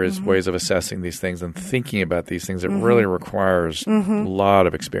and there is ways of assessing these things and thinking about these things that really requires a lot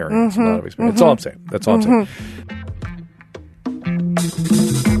of experience. That's all I'm saying. That's all I'm saying.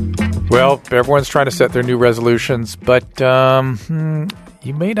 Well, everyone's trying to set their new resolutions, but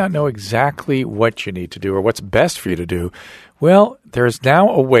you may not know exactly what you need to do or what's best for you to do. Well, there's now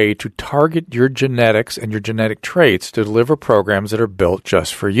a way to target your genetics and your genetic traits to deliver programs that are built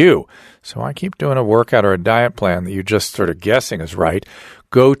just for you. So I keep doing a workout or a diet plan that you're just sort of guessing is right.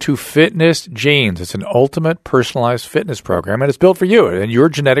 Go to Fitness Genes. It's an ultimate personalized fitness program, and it's built for you and your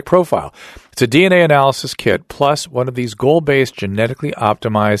genetic profile. It's a DNA analysis kit plus one of these goal-based, genetically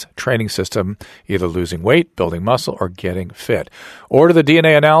optimized training system, either losing weight, building muscle, or getting fit. Order the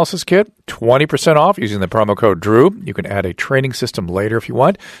DNA analysis kit, 20% off using the promo code DREW. You can add a training system later if you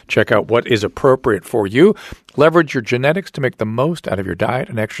want. Check out what is appropriate for you. Leverage your genetics to make the most out of your diet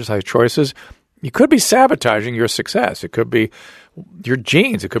and exercise choices. You could be sabotaging your success. It could be your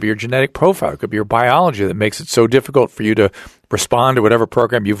genes. It could be your genetic profile. It could be your biology that makes it so difficult for you to respond to whatever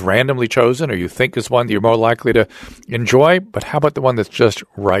program you've randomly chosen or you think is one that you're more likely to enjoy. But how about the one that's just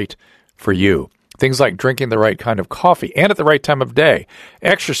right for you? Things like drinking the right kind of coffee and at the right time of day,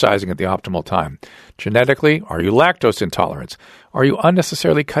 exercising at the optimal time. Genetically, are you lactose intolerant? Are you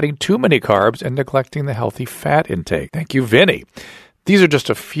unnecessarily cutting too many carbs and neglecting the healthy fat intake? Thank you, Vinny. These are just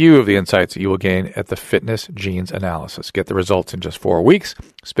a few of the insights that you will gain at the Fitness Genes analysis. Get the results in just 4 weeks.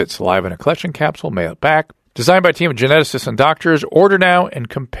 Spit saliva in a collection capsule, mail it back. Designed by a team of geneticists and doctors. Order now and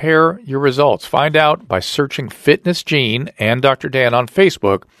compare your results. Find out by searching Fitness Gene and Dr. Dan on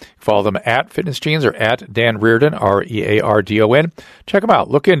Facebook. Follow them at Fitness Genes or at Dan Reardon, Reardon. Check them out.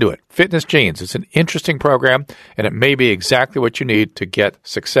 Look into it. Fitness Genes. It's an interesting program, and it may be exactly what you need to get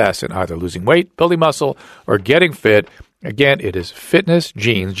success in either losing weight, building muscle, or getting fit. Again, it is Fitness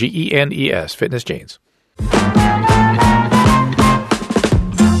Genes, Genes, Fitness Genes.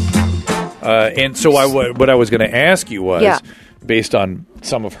 And so what I was going to ask you was, based on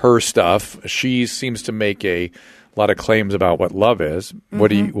some of her stuff, she seems to make a lot of claims about what love is. What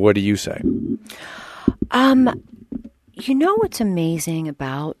do you say? You know what's amazing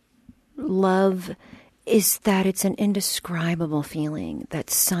about love is that it's an indescribable feeling that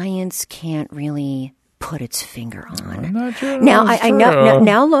science can't really put its finger on. I'm not sure. Now, I know.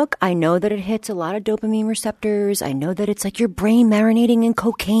 Now, look, I know that it hits a lot of dopamine receptors. I know that it's like your brain marinating in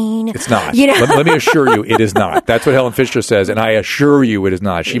cocaine. It's not. Let me assure you, it is not. That's what Helen Fisher says, and I assure you, it is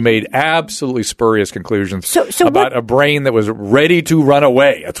not. She made absolutely spurious conclusions about a brain that was ready to run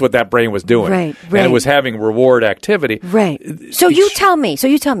away. That's what that brain was doing, right? And it was having reward activity, right? So you tell me.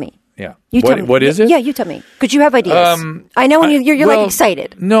 Yeah. What is it? Yeah, you tell me. Because you have ideas. I know when you're like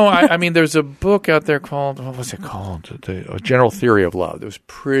excited. No, I mean, there's a book out there called, what was it called? A General Theory of Love. It was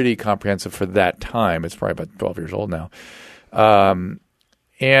pretty comprehensive for that time. It's probably about 12 years old now.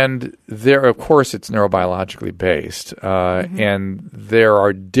 And there, of course, it's neurobiologically based. And there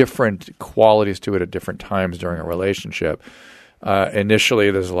are different qualities to it at different times during a relationship.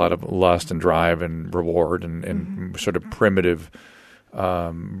 Initially, there's a lot of lust and drive and reward and sort of primitive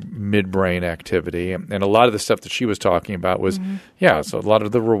midbrain activity, and a lot of the stuff that she was talking about was so a lot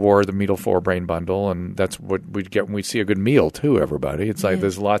of the reward, the medial forebrain bundle, and that's what we get when we see a good meal too. Everybody, it's like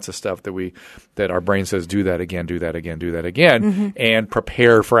there's lots of stuff that our brain says do that again, and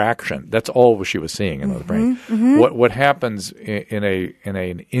prepare for action. That's all she was seeing in the brain. What happens in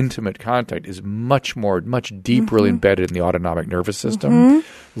an intimate contact is much deeper embedded in the autonomic nervous system,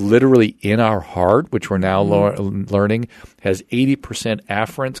 literally in our heart, which we're now learning has 80%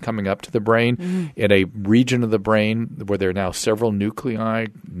 afferents coming up to the brain in a region of the brain where there are now several nuclei,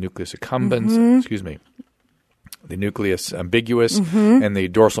 nucleus accumbens, the nucleus ambiguous, and the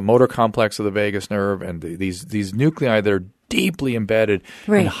dorsal motor complex of the vagus nerve, and these nuclei that are deeply embedded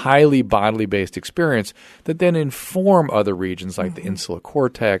in highly bodily-based experience that then inform other regions like the insular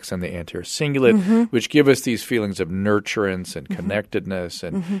cortex and the anterior cingulate, which give us these feelings of nurturance and connectedness,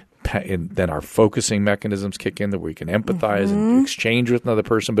 and then our focusing mechanisms kick in that we can empathize and exchange with another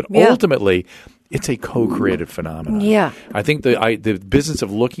person. But ultimately, it's a co-created phenomenon. Yeah. I think the business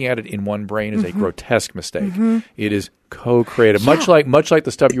of looking at it in one brain is a grotesque mistake. It is co-created, much like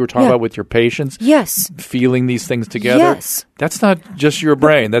the stuff you were talking about with your patients. Yes. Feeling these things together. Yes. That's not just your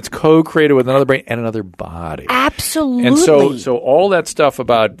brain. That's co-created with another brain and another body. Absolutely. And so all that stuff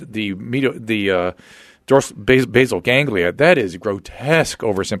about the dorsal basal ganglia, that is grotesque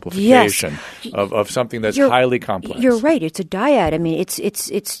oversimplification of something that's highly complex. You're right. It's a dyad. I mean,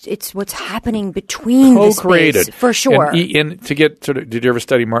 it's what's happening between the space, for sure. And to get sort of, did you ever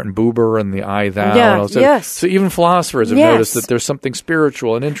study Martin Buber and the I Thou? Yeah. And all that? Yes. So even philosophers have noticed that there's something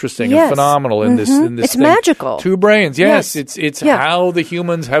spiritual and interesting and phenomenal in this. It's thing. Magical. Two brains. Yes. It's how the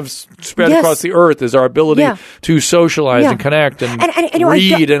humans have spread across the earth is our ability to socialize and connect and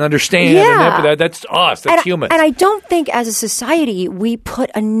read and understand. And that's us. That's humans. And I don't think as a society we put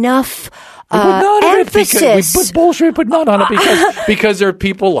enough emphasis. We put bullshit. We put none on it because there are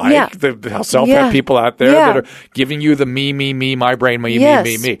people like the self-help people out there that are giving you the me, my brain,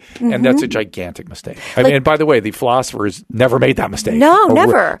 me. And that's a gigantic mistake. I mean, and by the way, the philosophers never made that mistake. No,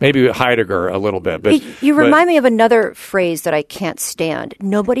 never. Maybe Heidegger a little bit. But you remind me of another phrase that I can't stand.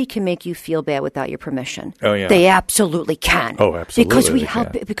 Nobody can make you feel bad without your permission. Oh, yeah. They absolutely can. Oh, absolutely. Because we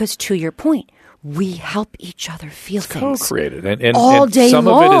help. Because to your point, we help each other feel things. Co-created. And all day some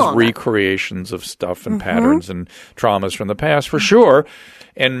long. of it is recreations of stuff and patterns and traumas from the past, for sure.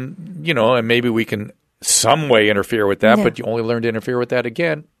 And, and maybe we can some way interfere with that, but you only learn to interfere with that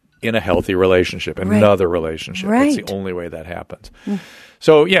again in a healthy relationship, another relationship. Right. That's the only way that happens.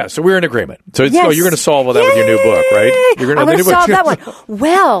 So we're in agreement. So you're going to solve all that with your new book, right? I'm going to solve that one.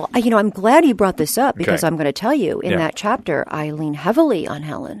 Well, I'm glad you brought this up because I'm going to tell you in that chapter, I lean heavily on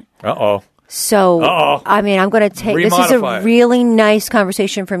Helen. Uh-oh. So, I mean, I'm going to take this is a really nice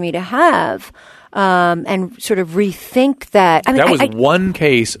conversation for me to have, and sort of rethink that. I mean, that was one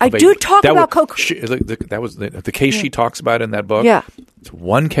case. I do talk about that was the case she talks about in that book. Yeah, it's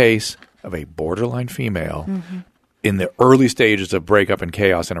one case of a borderline female in the early stages of breakup and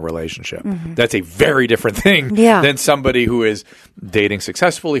chaos in a relationship. That's a very different thing than somebody who is dating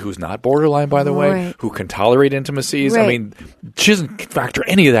successfully, who's not borderline, by the way, who can tolerate intimacies. I mean, she doesn't factor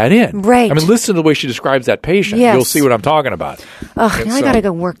any of that in. Right. I mean, listen to the way she describes that patient. Yes. You'll see what I'm talking about. Oh, now I got to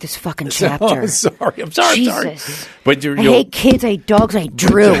go work this fucking chapter. I'm sorry. Jesus. But I hate kids, I hate dogs, I hate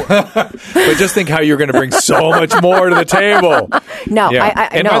Drew. But just think how you're going to bring so much more to the table. No,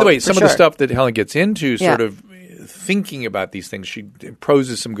 and by the way, some of the stuff that Helen gets into sort of thinking about these things. She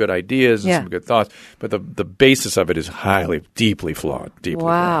poses some good ideas and some good thoughts, but the basis of it is deeply flawed.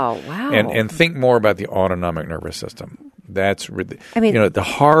 Wow. And think more about the autonomic nervous system. That's really, the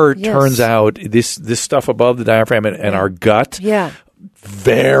heart turns out this stuff above the diaphragm and our gut. Yeah.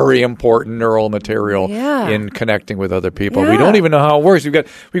 Very important neural material in connecting with other people. We don't even know how it works.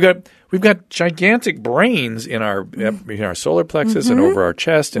 We've got gigantic brains in our solar plexus and over our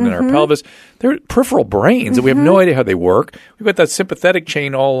chest and in our pelvis. They're peripheral brains, and we have no idea how they work. We've got that sympathetic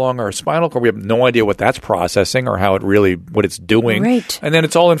chain all along our spinal cord. We have no idea what that's processing or what it's doing. Right. And then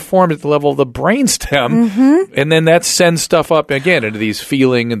it's all informed at the level of the brainstem, and then that sends stuff up again into these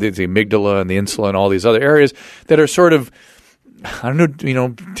feeling and the amygdala and the insulin, all these other areas that are sort of, I don't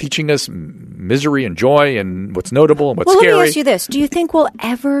know, teaching us misery and joy and what's notable and what's scary. Let me ask you this. Do you think we'll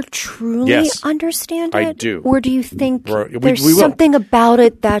ever truly understand it? I do. Or do you think there's something about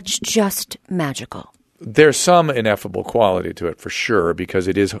it that's just magical? There's some ineffable quality to it for sure, because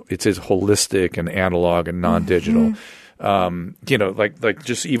it's as holistic and analog and non-digital. Like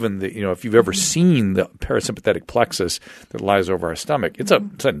just even if you've ever seen the parasympathetic plexus that lies over our stomach, it's a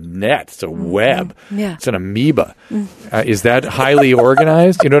net, it's a web, it's an amoeba. Is that highly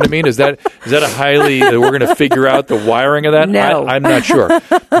organized? You know what I mean? Is that a highly we're going to figure out the wiring of that? No, I'm not sure.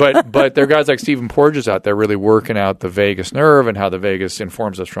 But there are guys like Stephen Porges out there really working out the vagus nerve and how the vagus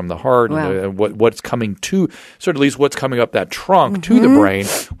informs us from the heart and what's coming to at least what's coming up that trunk to the brain.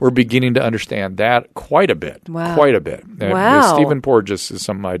 We're beginning to understand that quite a bit. Wow. Stephen Porges is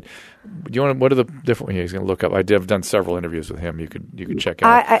something what are the different? He's going to look up. I've done several interviews with him. You could check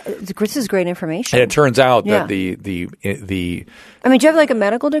out. This is great information. And it turns out that the do you have like a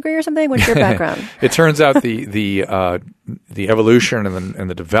medical degree or something? What's your background? It turns out the evolution and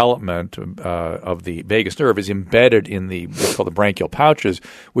the development of the vagus nerve is embedded in what's called the branchial pouches,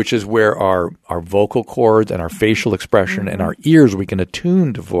 which is where our vocal cords and our facial expression and our ears, we can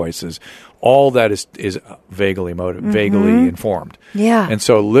attune to voices. All that is vaguely informed. Yeah. And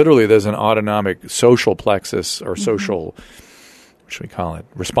so literally there's an autonomic social plexus or social, what should we call it,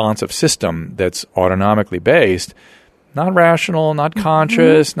 responsive system that's autonomically based, not rational, not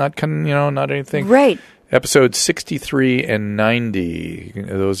conscious, not anything. Right. Episodes 63 and 90.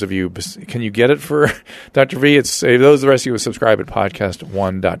 Those of you, can you get it for Dr. V? It's those of the rest of you who subscribe at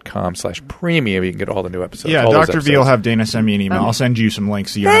podcast1.com/premium. You can get all the new episodes. Yeah, Dr. V will have Dana send me an email. I'll send you some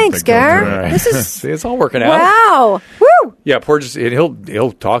links. So you Thanks, Gar. Right. See, it's all working out. Wow. Woo. Yeah, Porges,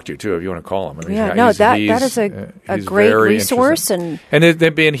 he'll talk to you too if you want to call him. That is a great resource, and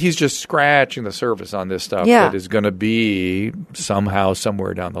he's just scratching the surface on this stuff that is going to be somehow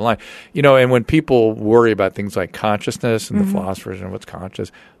somewhere down the line. And when people worry about things like consciousness and the philosophers and what's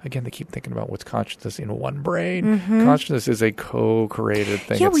conscious, again, they keep thinking about what's consciousness in one brain. Consciousness is a co-created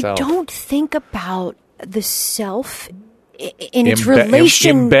thing itself. We don't think about the self in its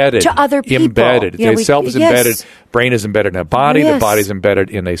relation to other people. Embedded. The self is embedded. Brain is embedded in a body. The body is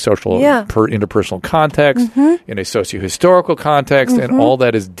embedded in a social interpersonal context, in a socio-historical context, and all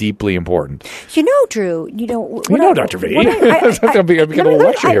that is deeply important. Drew, Dr. V. I'm becoming a little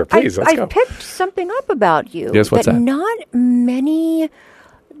lecture here. Please, let's go. I picked something up about you. Yes, what's that? Not many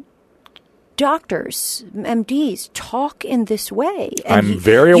doctors, MDs, talk in this way. And I'm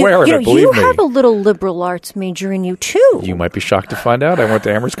very aware of it, believe me. You have a little liberal arts major in you, too. You might be shocked to find out I went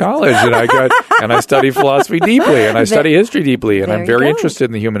to Amherst College, and I study philosophy deeply, and I study history deeply, and I'm very interested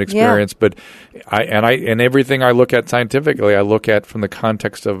in the human experience. But and everything I look at scientifically, I look at from the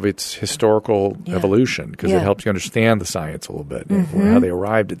context of its historical evolution, because it helps you understand the science a little bit, and how they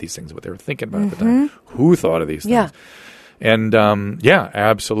arrived at these things, what they were thinking about at the time, who thought of these things. Yeah. And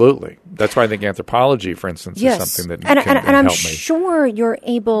absolutely. That's why I think anthropology, for instance, is something that can help me. And I'm sure you're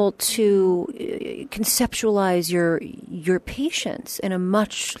able to conceptualize your patients in a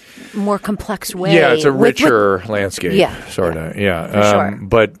much more complex way. Yeah, it's a richer landscape, sort of. Yeah, for sure.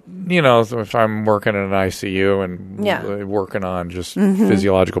 But if I'm working in an ICU and working on just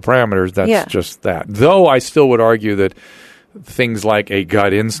physiological parameters, that's just that. Though I still would argue that things like a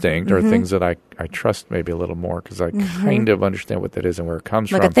gut instinct are things that I trust maybe a little more, because I kind of understand what that is and where it comes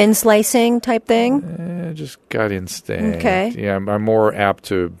from. Like a thin slicing type thing? Just gut instinct. Okay. Yeah, I'm more apt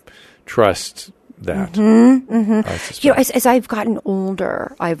to trust that. As I've gotten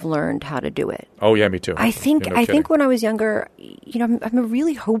older, I've learned how to do it. Oh, yeah, me too. I think when I was younger, I'm a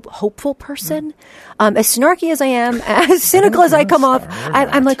really hopeful person. As snarky as I am, as cynical as I come off,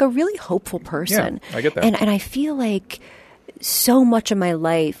 I'm like a really hopeful person. Yeah, I get that. And I feel like so much of my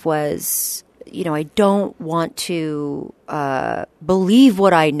life was, I don't want to believe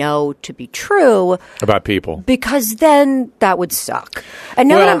what I know to be true about people, because then that would suck. And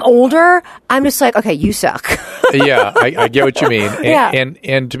now that I'm older, I'm just like, okay, you suck. Yeah, I get what you mean. And, Yeah.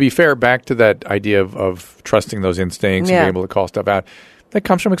 and to be fair, back to that idea of trusting those instincts and being able to call stuff out, that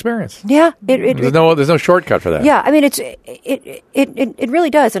comes from experience. Yeah, There's no shortcut for that. Yeah, I mean, it really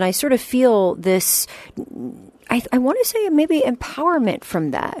does, and I sort of feel this. I want to say maybe empowerment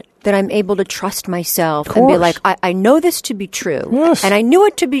from that I'm able to trust myself and be like, I know this to be true, and I knew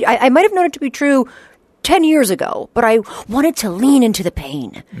it to be. I might have known it to be true 10 years ago, but I wanted to lean into the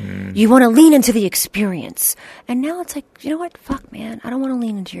pain. You want to lean into the experience, and now it's like, you know what? Fuck, man, I don't want to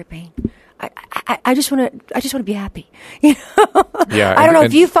lean into your pain. I just want to be happy. You know? Yeah, I don't know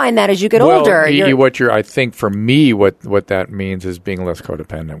if you find that as you get older. I think for me, what that means is being less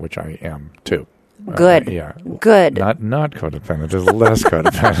codependent, which I am too. Good. Good. Not codependent, just less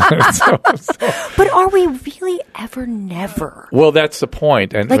codependent. But are we really ever never? Well, that's the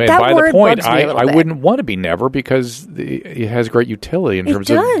point. And like, by the point, I wouldn't want to be never, because it has great utility in terms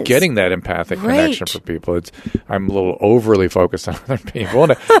of getting that empathic connection for people. I'm a little overly focused on other people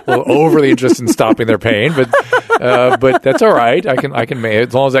and a little overly interested in stopping their pain, but that's all right. I can make it,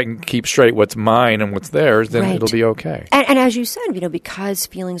 as long as I can keep straight what's mine and what's theirs, then it'll be okay. And as you said, because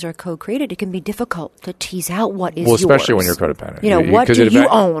feelings are co-created, it can be difficult to tease out what is yours. Well, especially when you're codependent. What do you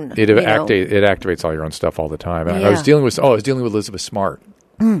own? It activates all your own stuff all the time. And I was dealing with Elizabeth Smart.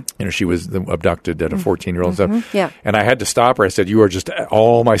 She was abducted at a 14-year-old stuff. Yeah. And I had to stop her. I said, "You are just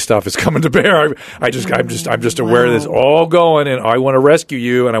all my stuff is coming to bear. I'm just aware of this all going, and I want to rescue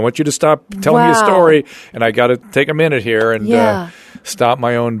you, and I want you to stop telling me a story, and I got to take a minute here and stop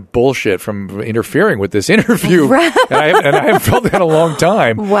my own bullshit from interfering with this interview." Right. And I haven't felt that in a long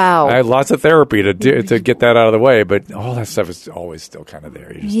time. Wow. I had lots of therapy to get that out of the way, but all that stuff is always still kind of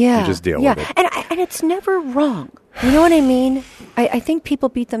there. You just deal with it. And it's never wrong. You know what I mean? I think people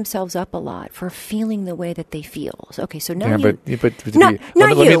beat themselves up a lot for feeling the way that they feel. Okay, so now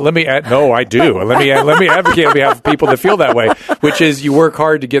let me add. No, I do. Let me advocate on behalf of people that feel that way, which is you work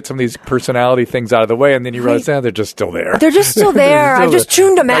hard to get some of these personality things out of the way, and then you realize, they're just still there. They're just still there. I've just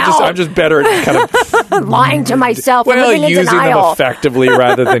tuned them out. I'm just better at kind of lying to myself. And using them effectively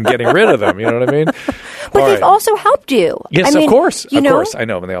rather than getting rid of them. You know what I mean? But they've also helped you. Yes, of course. Of course. I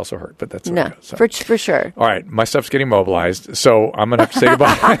know, but they also hurt. But that's no, for sure. All right, my stuff's getting mobilized, so I'm going to have to say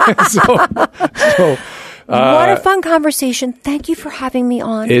goodbye. What a fun conversation. Thank you for having me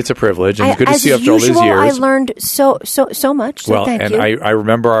on. It's a privilege, and good to see you after all these years. I learned so much, so thank you. I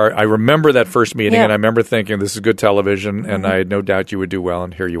remember that first meeting, and I remember thinking, this is good television, and I had no doubt you would do well,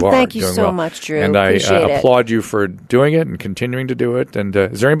 and here you are. Thank you so much, Drew. And I applaud you for doing it and continuing to do it. And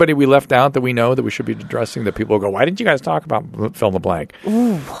is there anybody we left out that we know that we should be addressing, that people go, why didn't you guys talk about fill in the blank?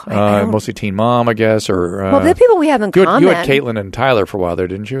 Mostly Teen Mom, I guess, or... the people we have in common. You had Caitlin and Tyler for a while there,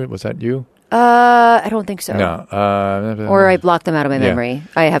 didn't you? Was that you? I don't think so. No. Or I blocked them out of my memory.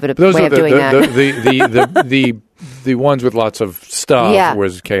 I have a way of doing that. The ones with lots of stuff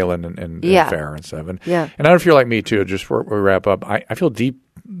was Kaylin and Farrah and Seven. Yeah. And I don't know if you're like me, too, just before we wrap up. I feel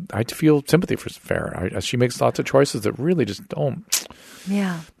sympathy for Farrah. She makes lots of choices that really just don't.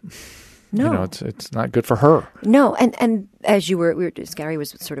 Yeah. No, it's not good for her. No, and as as Gary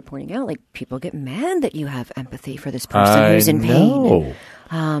was sort of pointing out, like, people get mad that you have empathy for this person who's in pain.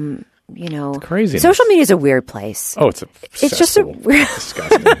 It's crazy. Social media is a weird place. Oh, it's just a weird,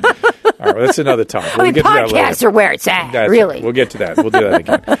 disgusting. All right, well, that's another topic. We'll get podcasts to that later. Are where it's at. Really, right. We'll get to that. We'll do that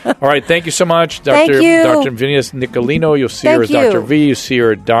again. All right, thank you so much, Dr. Thank you. Dr. Venus Nicolino. You'll see her as Dr. V. You see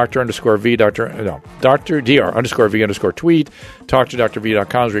her at Dr._V. Dr. Dr.V_tweet. Talk to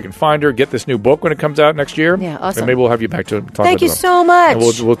drv.com is where you can find her. Get this new book when it comes out next year. Yeah, awesome. And maybe we'll have you back to talk about it. Thank you so much. And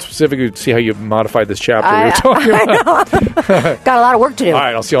we'll specifically see how you modified this chapter we were talking about. Got a lot of work to do. All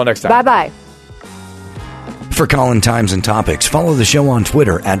right, I'll see you all next time. Bye-bye. For Colin Times and Topics, follow the show on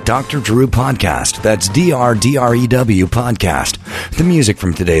Twitter at Dr. Drew Podcast. That's DRDREW Podcast. The music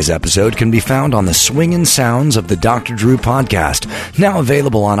from today's episode can be found on the Swingin' Sounds of the Dr. Drew Podcast, now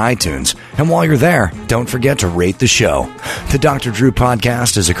available on iTunes. And while you're there, don't forget to rate the show. The Dr. Drew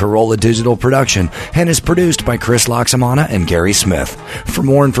Podcast is a Corolla Digital production and is produced by Chris Loxamana and Gary Smith. For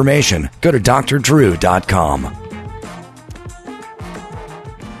more information, go to drdrew.com.